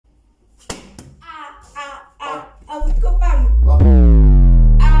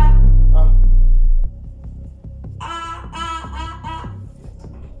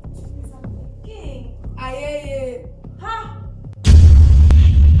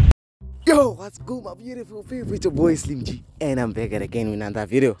Yo, what's good, my beautiful people? It's your boy Slim G, and I'm back at again with another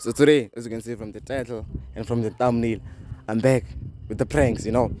video. So today, as you can see from the title and from the thumbnail, I'm back with the pranks,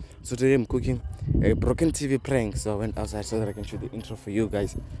 you know. So today I'm cooking a broken TV prank. So I went outside so that I can shoot the intro for you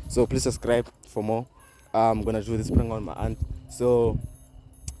guys. So please subscribe for more. I'm gonna do this prank on my aunt. So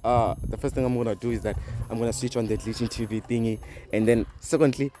the first thing I'm gonna do is that I'm gonna switch on the glitching TV thingy, and then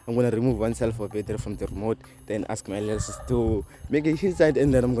secondly I'm gonna remove one cell for battery from the remote, then ask my little sister to make it inside,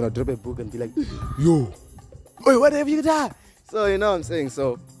 and then I'm gonna drop a book and be like, yo, wait, what have you done? So you know what I'm saying.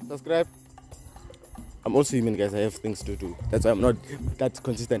 So subscribe. I'm also human, guys. I have things to do. That's why I'm not that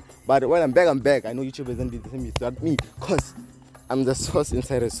consistent. But when I'm back. I know YouTube isn't the same without me, cause I'm the sauce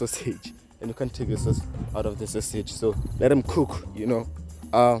inside a sausage, and you can't take the sauce out of the sausage. So let them cook, you know.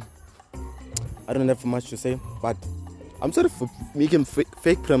 I don't have much to say, but I'm sort of making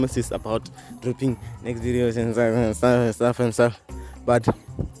fake promises about dropping next videos and stuff. But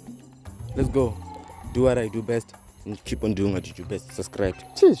let's go. Do what I do best and keep on doing what you do best. Subscribe.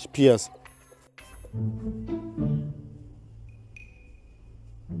 Cheers. Cheers.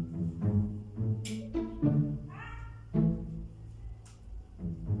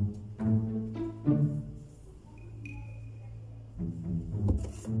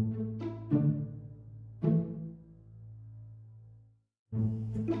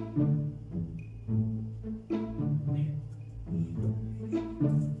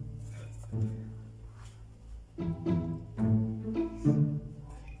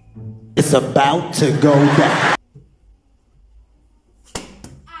 It's about to go down.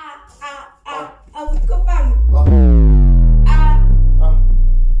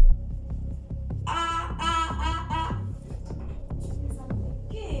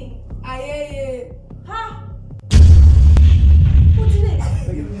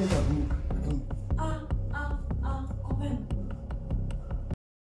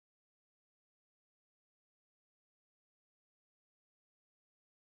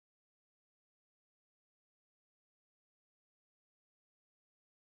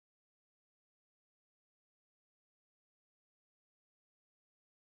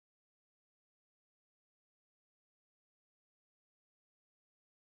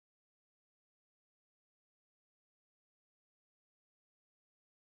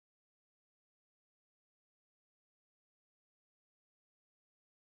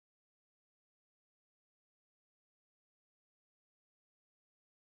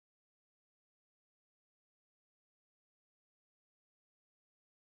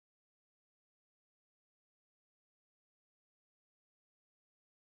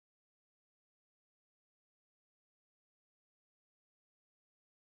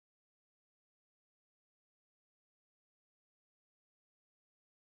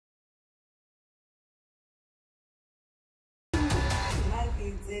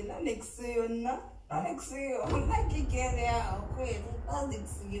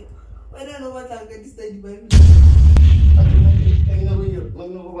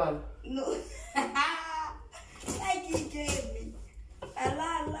 No. Like he gave me.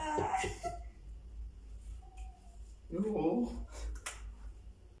 Alala. No.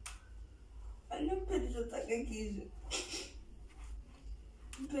 I know pretty just like a kid.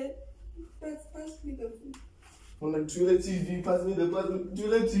 But pass me the food. On a Twitter TV, pass me the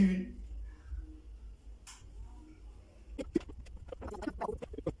Twitter TV.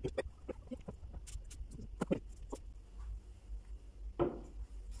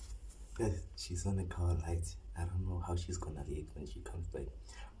 She's on the car light. I don't know how she's gonna react when she comes back,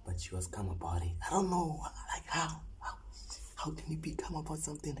 but she was calm about it. I don't know, like how can you be calm about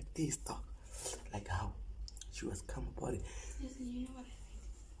something like this, dog? Like how she was calm about it. Listen, you know what I think?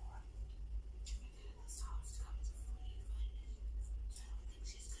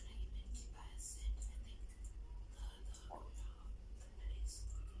 She's gonna even keep by herself. I think the police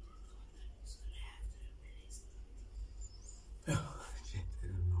is gonna have to release. Oh, shit, I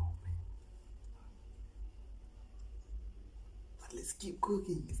don't know, man. But let's keep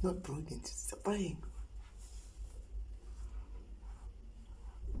cooking. It's not broken, it's just a prank.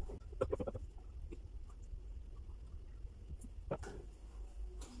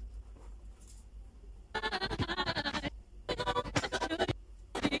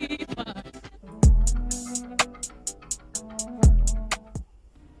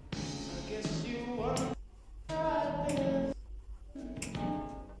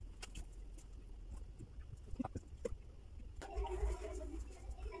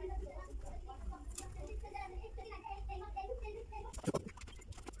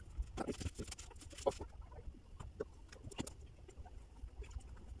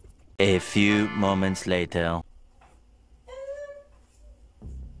 A few moments later.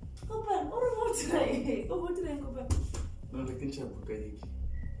 Open. No, like in Chabuka.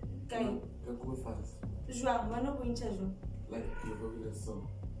 Go fast. Like you go with a song.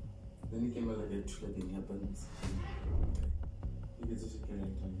 Then you came out like a tree like in happens. You get to get it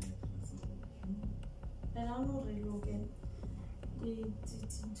on And I'm not really looking.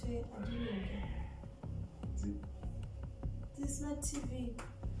 This is not TV.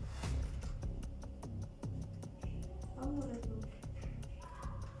 I'm not really looking.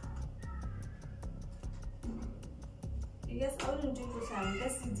 You guys, I wouldn't do it. I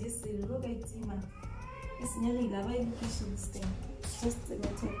guess it's just a look at Tima. It's nearly the way you should stay. Just a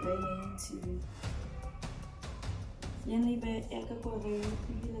matter of buying TV. You need to go away.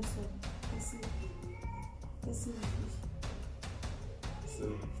 You know, so that's it. So,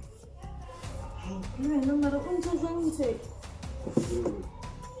 No matter what you're going to say.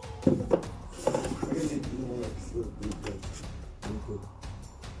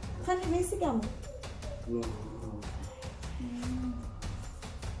 Can you make it again? No.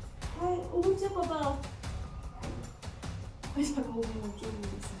 Hi, what's up about? I don't know what you're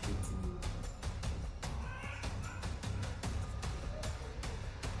doing.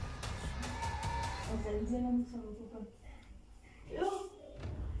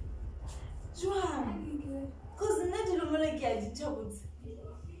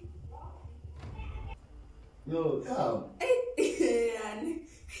 No, come.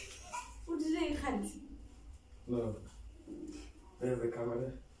 No. There's the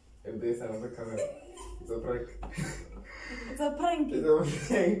camera. And there's another camera. It's a prank. It's a prank. It's a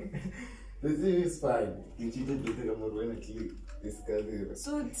prank. The TV is fine. You cheated to take a more when I click this guy.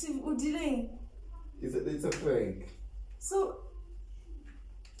 So, It's a prank. So,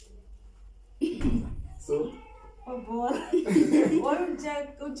 So, oh boy. Why would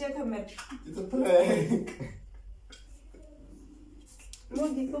Jack a map? it's a prank. No,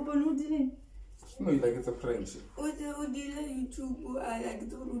 No, like it's a prank. YouTube, I like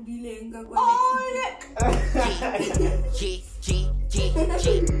the Udile.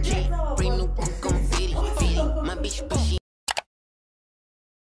 Bring new book on video. My bitch pushing.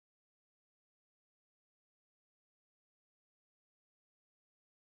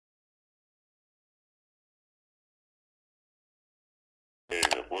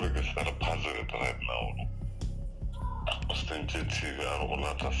 The work is not positive right now. I was thinking TV, I don't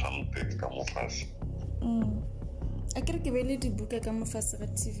want to something come off us. I can't give a little book. I come fast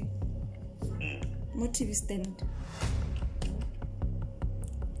at TV. More TV stand.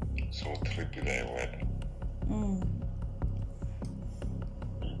 So trippy they went.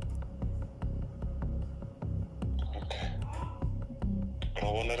 Okay. I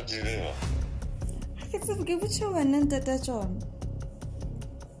want to do that. I can't give which one and that John.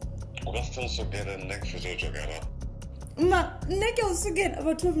 We still so get a next video together. Ma, neck also get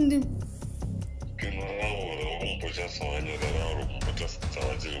about 12 minutes. Can I put just on another or just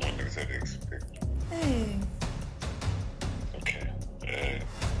charge you when they expect? Hey. Okay.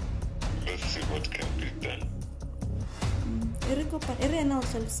 Let's see what can be done. Ere now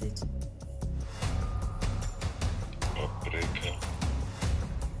shall say. Breaker.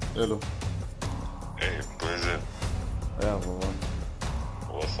 Hello. Hey, present. Yeah, one.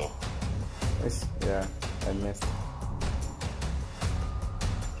 What's up? Yes, yeah, I missed.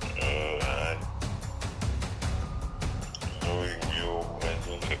 Knowing you, I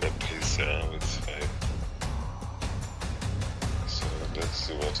don't have a place it's fine. So let's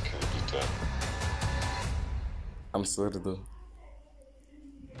see what can be done. I'm sorry though.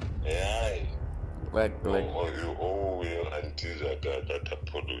 Yeah. Like, You owe your auntie that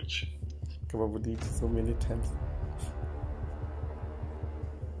apology. come up with it so many times.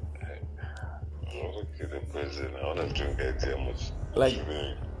 Okay, the president, I want to drink ATM. Like,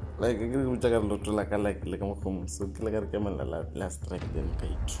 I get to check out lot like I'm home. So, like, I came last track, then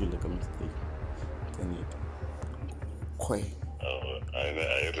I truly come to then it. Quite.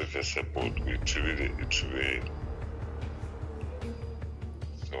 I reverse support with TV.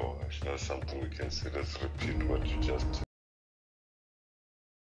 So it's not something we can say. Let's repeat what you just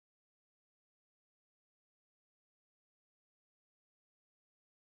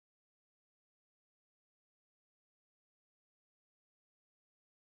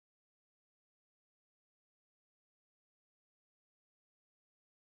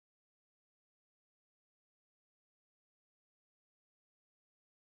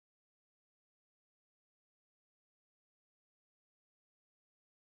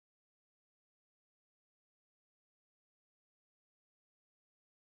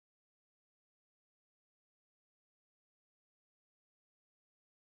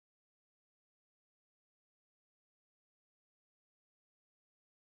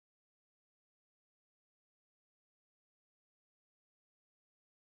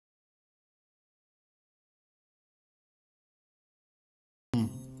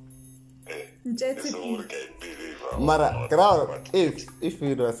It's all the gay believer. Mara, crowd, if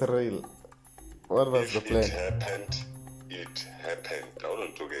it was real, what was the If plan? it happened, it happened. I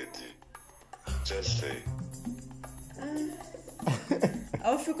wouldn't look at it. Just say.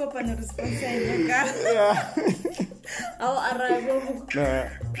 I'll figure up an response. Yeah. I'll arrive.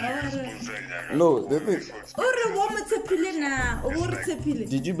 No, the thing.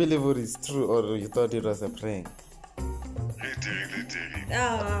 Did you believe it is true or you thought it was a prank?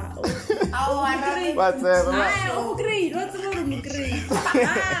 Literally. What's that? Let me ask this question.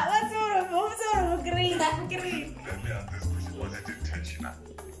 Was it intentional?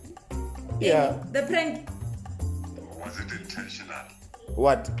 Yeah. The prank. Was it intentional?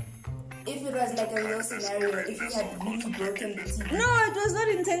 What? If it was like a real scenario, if you had really broken the TV. No, it was not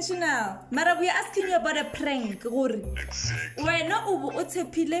intentional. Mara, we are asking you about a prank. Exactly. Why not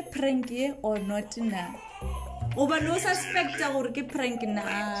utsepile prank ye or not na? Uba no suspect ke prank na.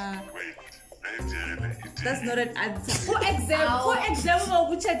 Wait. Literally. That's not an answer. For example,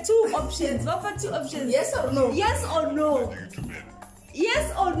 which are two options. What are two options? Yes or no? Yes or no?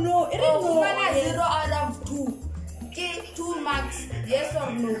 Yes or no? It is Oh, no. 0 out of 2. Okay, 2 marks. Yes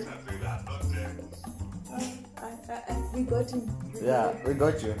or no? We got him. Yeah, we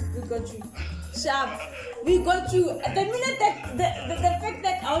got you. We got you. Sharp. We got you. The minute that the fact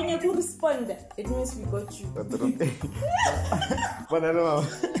that I want to respond, it means we got you. But I don't know.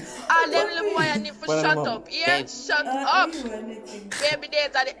 Them little boy, I need to shut up. Yeah, shut up. Baby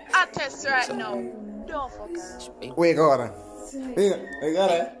days are the hottest right now. Don't fuck. We got her. We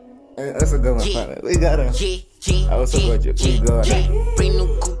got her. That's a good one. We got her. I also got you. We got her. Bring no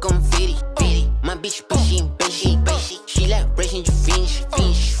cook on fitty. My bitch, but she ain't basic. She like racing, you finish.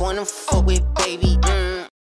 Wanna fuck with